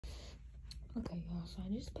Okay, y'all, so I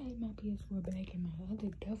just packed my PS4 back in my other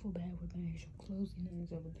duffel bag with my actual clothes and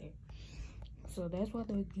things over there. So that's why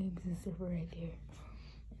those games and stuff are right there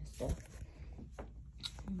and stuff.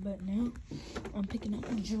 But now I'm picking up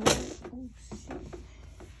the jewelry. Oh shit.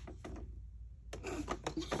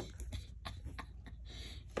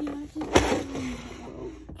 Yeah, I just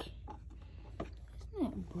broke. It's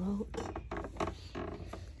not broke. I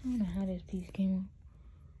don't know how this piece came on.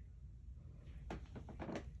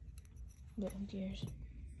 But who cares?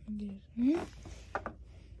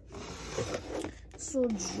 So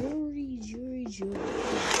jewelry. Shoot.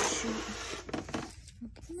 I'm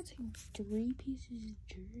gonna take 3 pieces of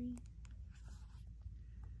jewelry.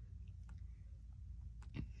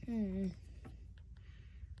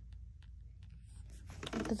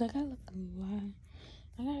 Because I got like a lot.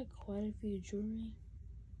 I got quite a few jewelry.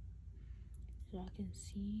 So I can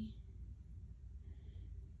see.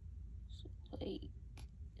 So like,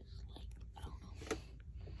 it's like, I don't know.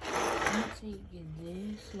 I'm gonna take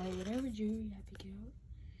this, like whatever jewelry I pick out.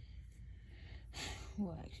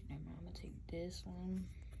 Well, actually, never mind. I'm gonna take this one.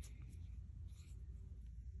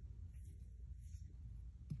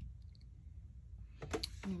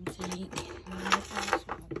 I'm gonna take this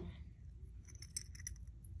one.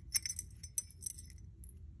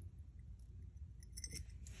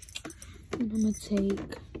 And I'm gonna take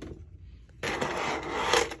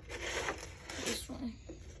this one.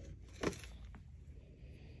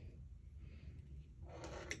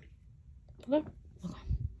 Okay.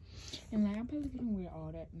 And like, I'm probably gonna wear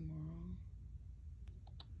all that tomorrow.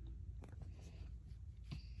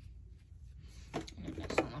 And the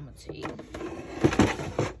next one I'm gonna take.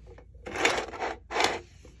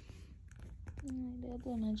 And like the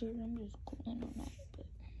other Nigeria, I'm just cooling on that.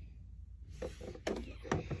 But yeah.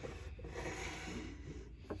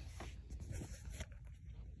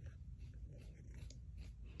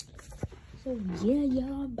 So yeah,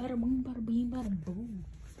 y'all, bada boom, bada beam, bada boom.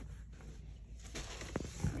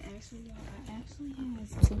 Actually, y'all, I actually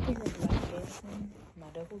have 2 pairs of black pants in my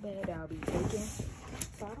duffel bag that I'll be taking.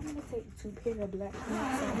 So I don't want to take 2 pairs of black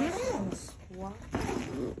pants. So I'm just gonna swap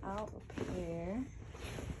out a pair.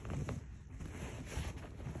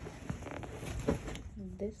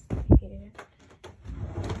 This pair.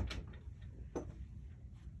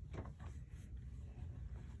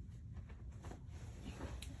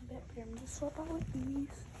 That pair. I'm just swap out with these.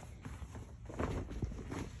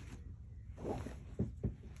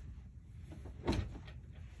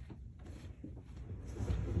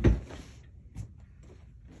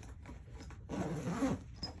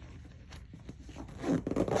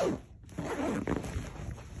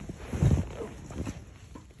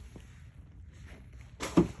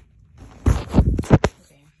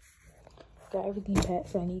 Got everything packed,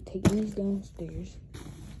 so I need to take these downstairs.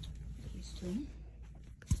 These 2.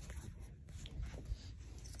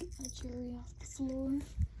 Get my jewelry off the floor.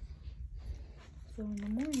 So in the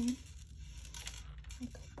morning, I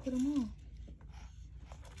can put them on.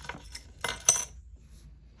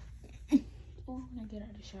 Or when I get out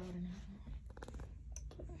of the shower tonight.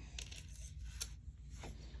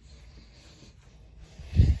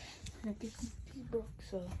 I get some pee broke,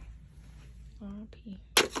 so R.I.P.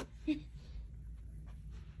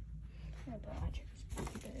 I put my chips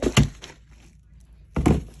bed.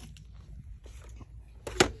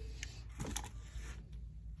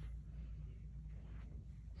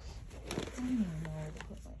 I don't even know where to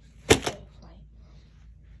put my stuff.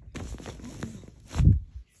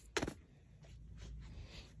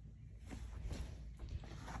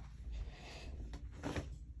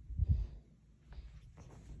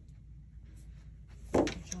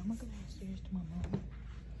 I'm gonna go downstairs to my mom.